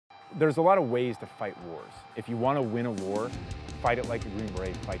There's a lot of ways to fight wars. If you want to win a war, fight it like a Green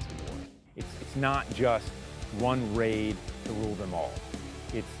Beret fights a war. It's not just one raid to rule them all.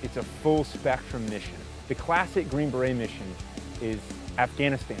 It's a full spectrum mission. The classic Green Beret mission is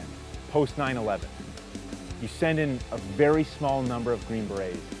Afghanistan, post 9/11. You send in a very small number of Green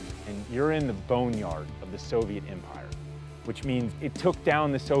Berets and you're in the boneyard of the Soviet Empire, which means it took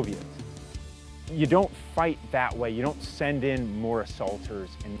down the Soviets. You don't fight that way. You don't send in more assaulters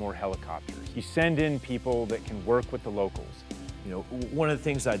and more helicopters. You send in people that can work with the locals. You know, one of the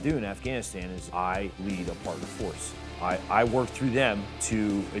things I do in Afghanistan is I lead a partner force. I work through them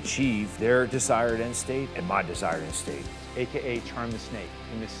to achieve their desired end state and my desired end state. AKA Charm the Snake.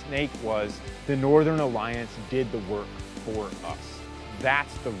 And the snake was the Northern Alliance did the work for us.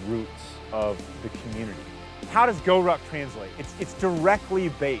 That's the roots of the community. How does GORUCK translate? It's directly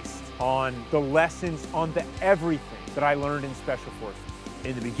based on the lessons, on the everything that I learned in Special Forces.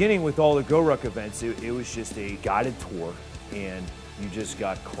 In the beginning with all the GORUCK events, it was just a guided tour and you just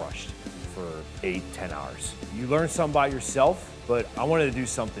got crushed for 8-10 hours. You learn something about yourself, but I wanted to do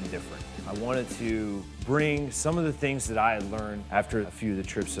something different. I wanted to bring some of the things that I had learned after a few of the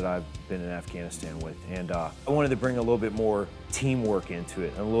trips that I've been in Afghanistan with. And I wanted to bring a little bit more teamwork into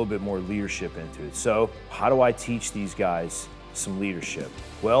it and a little bit more leadership into it. So how do I teach these guys some leadership?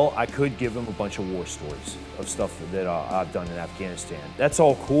 Well, I could give them a bunch of war stories of stuff that I've done in Afghanistan. That's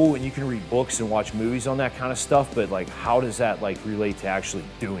all cool, and you can read books and watch movies on that kind of stuff, but like, how does that like relate to actually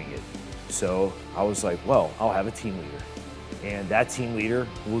doing it? So I was like, well, I'll have a team leader. And that team leader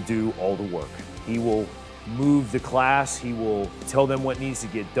will do all the work. He will move the class, he will tell them what needs to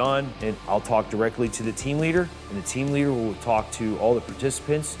get done, and I'll talk directly to the team leader, and the team leader will talk to all the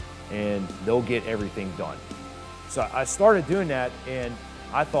participants, and they'll get everything done. So I started doing that, and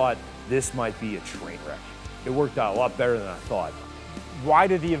I thought this might be a train wreck. It worked out a lot better than I thought. Why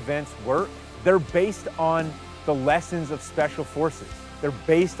do the events work? They're based on the lessons of Special Forces. They're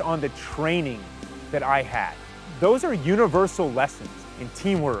based on the training that I had. Those are universal lessons in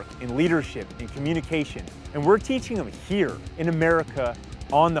teamwork, in leadership, in communication. And we're teaching them here in America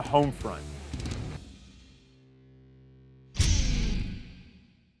on the home front.